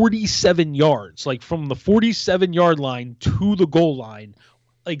from 47 yards, from the 47-yard line to the goal line,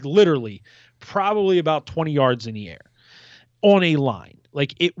 literally probably about 20 yards in the air on a line.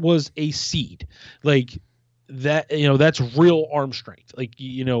 like it was a seed, like that. That's real arm strength, like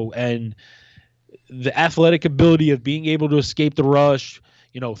and the athletic ability of being able to escape the rush.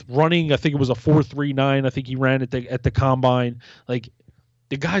 Running. I think it was a 4.39. I think he ran at the combine. Like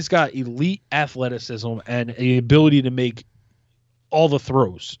the guy's got elite athleticism and the ability to make all the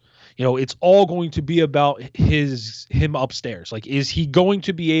throws. It's all going to be about him upstairs. Like, is he going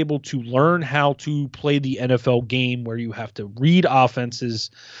to be able to learn how to play the NFL game where you have to read offenses,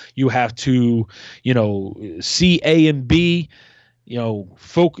 you have to, see A and B,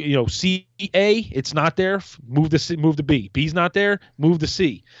 C A, it's not there, move to B. B's not there, move to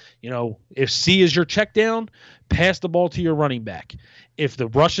C. If C is your check down, pass the ball to your running back. If the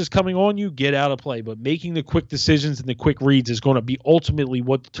rush is coming on you, get out of play. But making the quick decisions and the quick reads is going to be ultimately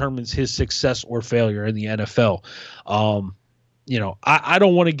what determines his success or failure in the NFL. I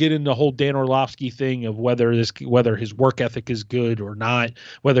don't want to get into the whole Dan Orlovsky thing of whether his work ethic is good or not,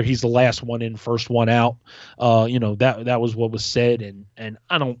 whether he's the last one in, first one out. That was what was said, and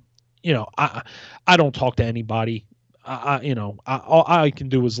I don't, I don't talk to anybody. All I can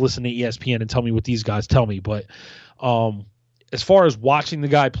do is listen to ESPN and tell me what these guys tell me. But as far as watching the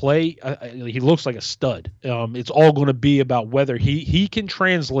guy play, he looks like a stud. It's all going to be about whether he can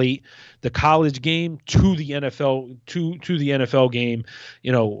translate the college game to the NFL, to the NFL game,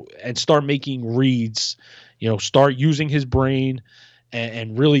 and start making reads, start using his brain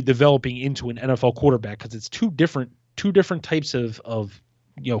and really developing into an NFL quarterback, because it's two different types of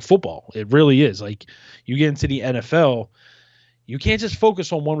football. It really is. Like, you get into the NFL, you can't just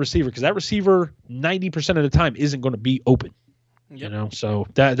focus on one receiver, because that receiver 90% of the time isn't going to be open. Yep. So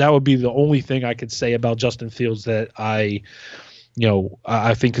that would be the only thing I could say about Justin Fields that I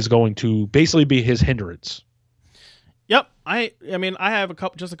think is going to basically be his hindrance. Yep. I mean, I have a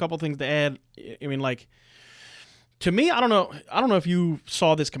couple things to add. I mean, like, to me, I don't know if you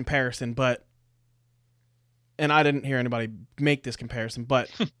saw this comparison, and I didn't hear anybody make this comparison,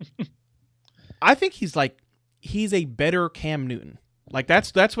 but I think he's a better Cam Newton. Like,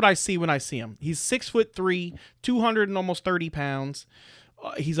 that's what I see when I see him. He's 6'3", 200 and almost 30 pounds.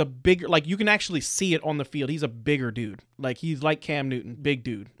 He's a bigger, like, you can actually see it on the field. He's a bigger dude. Like, he's like Cam Newton, big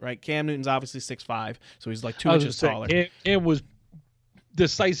dude, right? Cam Newton's obviously 6'5", so he's like 2 inches taller. Cam was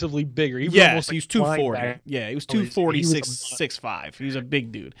decisively bigger. Yes, he's 240. Yeah, he was 240, 6'5". He's a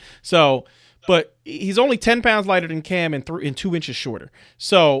big dude. So, but he's only 10 pounds lighter than Cam and 2 inches shorter.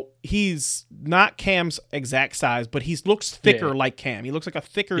 So he's not Cam's exact size, but he looks thicker like Cam. He looks like a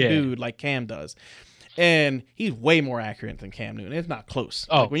thicker dude like Cam does. And he's way more accurate than Cam Newton. It's not close.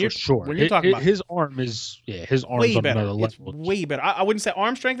 Oh, for sure. When you're talking about his arm is, his arm's way on better. another level. It's way better. I wouldn't say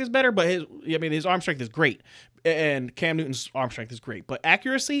arm strength is better, but his arm strength is great, and Cam Newton's arm strength is great. But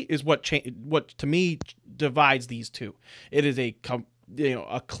accuracy is what to me divides these two. It is a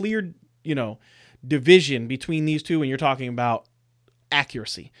clear division between these two when you're talking about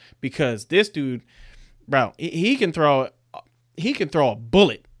accuracy, because this dude, bro, he can throw a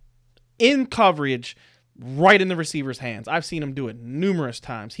bullet in coverage right in the receiver's hands. I've seen him do it numerous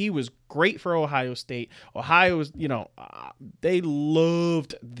times. He was great for Ohio State. Ohio was, they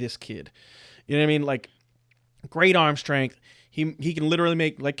loved this kid. You know what I mean? Like, great arm strength. He can literally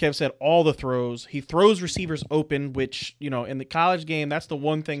make, like Kev said, all the throws. He throws receivers open, which, in the college game, that's the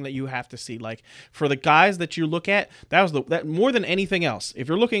one thing that you have to see. Like, for the guys that you look at, that more than anything else, if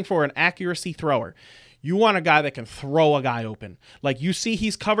you're looking for an accuracy thrower, you want a guy that can throw a guy open. Like, you see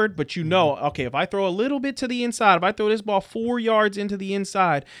he's covered, but okay, if I throw a little bit to the inside, if I throw this ball 4 yards into the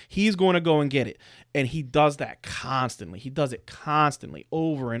inside, he's going to go and get it. And he does that constantly. He does it constantly,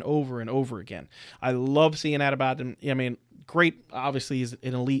 over and over and over again. I love seeing that about him. I mean, great. Obviously, he's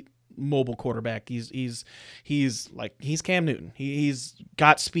an elite mobile quarterback. He's Cam Newton. He's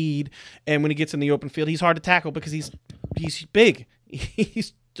got speed, and when he gets in the open field, he's hard to tackle because he's big.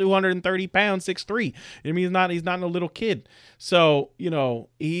 He's 230 pounds, 6'3". I mean, he's not a little kid. So,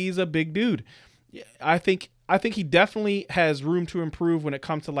 he's a big dude. I think he definitely has room to improve when it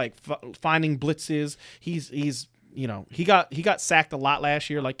comes to like finding blitzes. He got sacked a lot last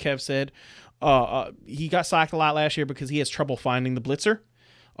year, like Kev said. He got sacked a lot last year because he has trouble finding the blitzer.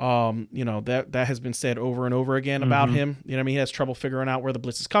 That has been said over and over again about him. He has trouble figuring out where the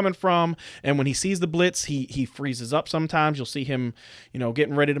blitz is coming from. And when he sees the blitz, he freezes up sometimes. You'll see him,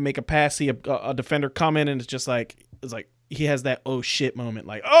 getting ready to make a pass, see a defender come in, and it's like he has that oh shit moment,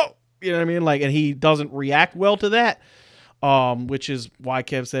 like, oh, you know what I mean? Like, and he doesn't react well to that. Which is why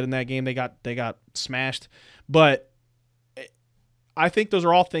Kev said in that game they got smashed. But I think those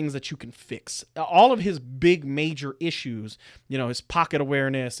are all things that you can fix. All of his big major issues, his pocket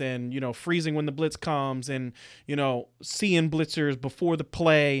awareness and, freezing when the blitz comes and, seeing blitzers before the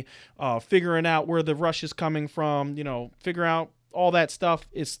play, figuring out where the rush is coming from, figure out all that stuff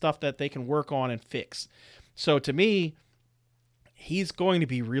is stuff that they can work on and fix. So to me, he's going to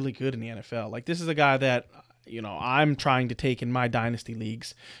be really good in the NFL. Like, this is a guy that, I'm trying to take in my dynasty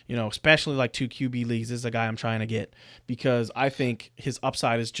leagues, especially like 2 QB leagues. This is a guy I'm trying to get because I think his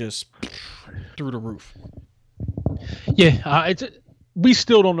upside is just through the roof. Yeah, we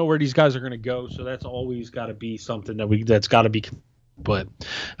still don't know where these guys are going to go, so that's always got to be something that's got to be. But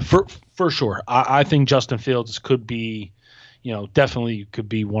for sure, I think Justin Fields could be, definitely could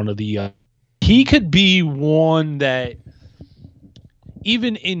be one of the. He could be one that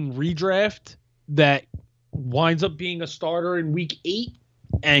even in redraft that winds up being a starter in week 8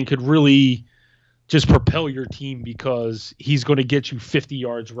 and could really just propel your team because he's going to get you 50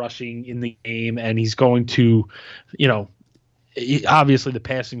 yards rushing in the game and he's going to, obviously the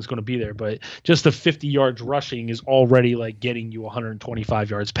passing is going to be there, but just the 50 yards rushing is already like getting you 125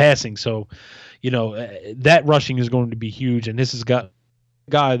 yards passing. So, that rushing is going to be huge. And this has got a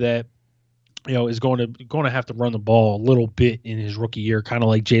guy that, is going to have to run the ball a little bit in his rookie year, kind of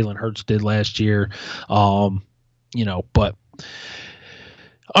like Jalen Hurts did last year. But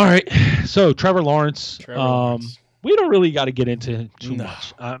all right. So Trevor Lawrence. We don't really got to get into too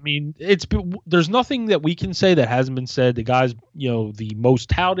much. I mean, there's nothing that we can say that hasn't been said. The guy's, the most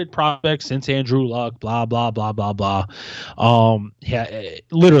touted prospect since Andrew Luck, blah, blah, blah, blah, blah.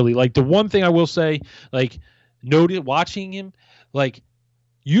 Literally, like the one thing I will say, like watching him, like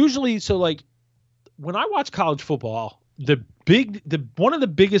usually, so like, when I watch college football, one of the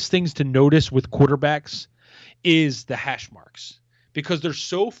biggest things to notice with quarterbacks is the hash marks because they're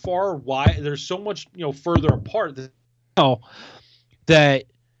so far wide, they're so much further apart that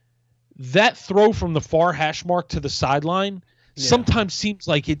throw from the far hash mark to the sideline sometimes seems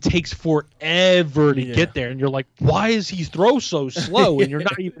like it takes forever to get there, and you're like, why is he throw so slow? And you're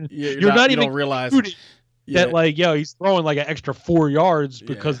not even you don't realize. That he's throwing like an extra 4 yards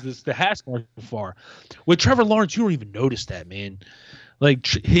because the hash mark so far. With Trevor Lawrence, you don't even notice that, man.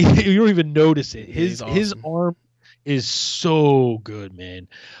 Like you don't even notice it. His arm is so good, man.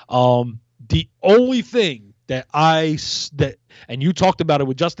 The only thing that and you talked about it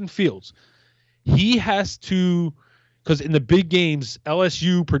with Justin Fields, he has to. Because in the big games,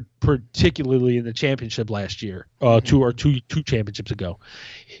 LSU, particularly in the championship last year, two championships ago,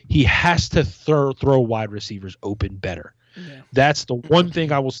 he has to throw wide receivers open better. Yeah. That's the one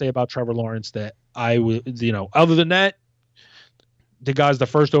thing I will say about Trevor Lawrence that I would, other than that, the guy's the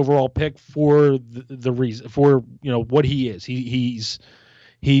first overall pick for the reason for what he is.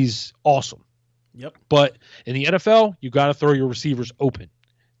 He's awesome. Yep. But in the NFL, you got to throw your receivers open.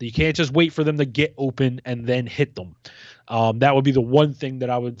 You can't just wait for them to get open and then hit them. That would be the one thing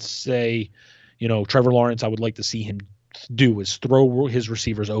that I would say, Trevor Lawrence, I would like to see him do is throw his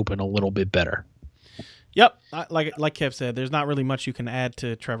receivers open a little bit better. Yep. Like Kev said, there's not really much you can add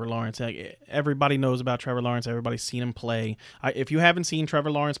to Trevor Lawrence. Everybody knows about Trevor Lawrence. Everybody's seen him play. If you haven't seen Trevor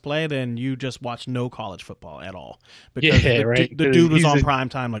Lawrence play, then you just watch no college football at all. Because the dude was on prime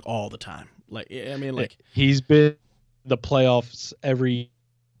time like all the time. He's been the playoffs every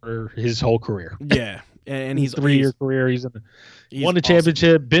his whole career. Yeah, and he's 3-year career. He's won the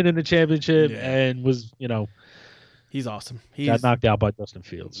championship, been in the championship, and was he's awesome. Got knocked out by Justin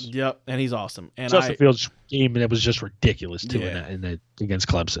Fields. Yep, and he's awesome. And Justin Fields game that was just ridiculous too in against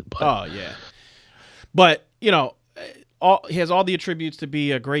Clemson. But. But he has all the attributes to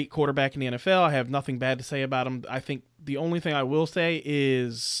be a great quarterback in the NFL. I have nothing bad to say about him. I think the only thing I will say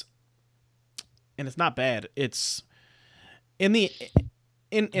is, and it's not bad. It's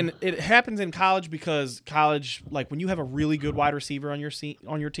it happens in college because college, like when you have a really good wide receiver on your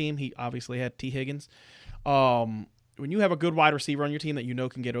team, he obviously had T. Higgins. When you have a good wide receiver on your team that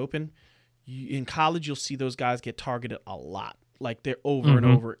can get open, in college you'll see those guys get targeted a lot, like they're over and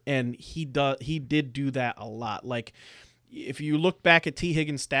over. And he did do that a lot. Like if you look back at T.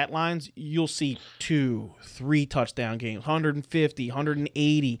 Higgins' stat lines, you'll see 2-3 touchdown games, 150,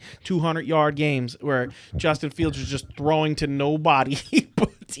 180, 200-yard games where Justin Fields was just throwing to nobody. He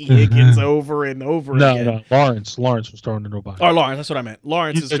put T. Higgins over and over again. No, Lawrence was throwing to nobody. Oh, Lawrence, that's what I meant.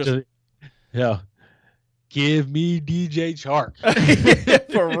 Lawrence is just... Give me DJ Chark.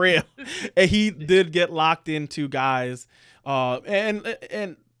 For real. And he did get locked into guys.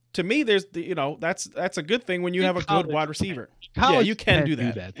 And to me, there's that's a good thing when you have a good wide receiver. College you can do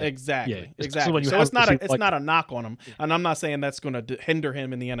that. Exactly. So it's not a knock on him, and I'm not saying that's going to hinder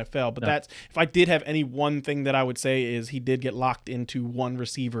him in the NFL. But that's, if I did have any one thing that I would say, is he did get locked into one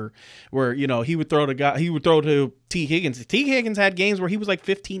receiver where he would throw to T. Higgins. T. Higgins had games where he was like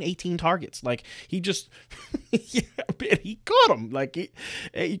 15, 18 targets. Like he just he caught him. Like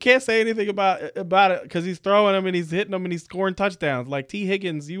you can't say anything about it because he's throwing them and he's hitting them and he's scoring touchdowns. Like T.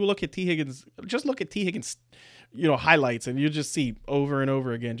 Higgins, you look at T. Higgins, just look at T. Higgins, highlights, and you just see over and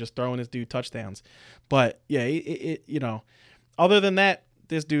over again just throwing this dude touchdowns. But yeah, other than that,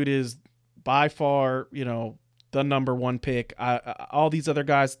 this dude is by far, the number one pick. All these other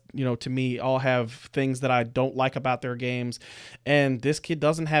guys, to me, all have things that I don't like about their games, and this kid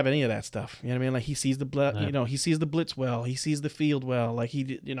doesn't have any of that stuff. You know what I mean? Like he sees he sees the blitz well. He sees the field well. Like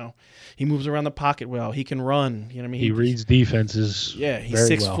he moves around the pocket well. He can run. You know what I mean? He reads defenses. Yeah, he's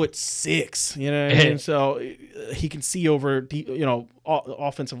 6'6". You know what I mean? So he can see over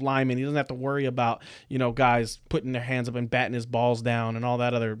offensive linemen. He doesn't have to worry about guys putting their hands up and batting his balls down and all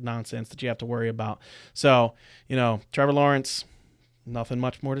that other nonsense that you have to worry about. So Trevor Lawrence, nothing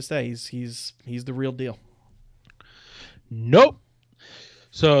much more to say. He's the real deal. Nope.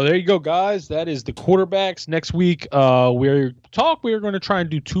 So there you go, guys. That is the quarterbacks. Next week, we're going to try and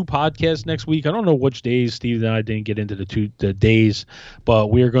do 2 podcasts next week. I don't know which days. Steve and I didn't get into the days, but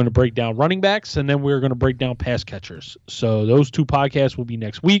we are going to break down running backs, and then we're going to break down pass catchers. So those 2 podcasts will be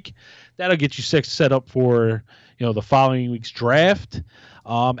next week. That'll get you set up for the following week's draft.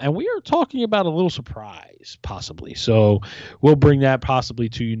 And we are talking about a little surprise, possibly. So we'll bring that possibly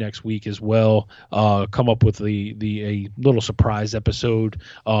to you next week as well. Come up with a little surprise episode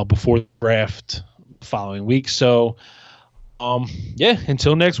before the draft following week. So,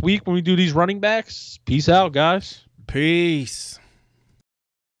 until next week when we do these running backs, peace out, guys. Peace.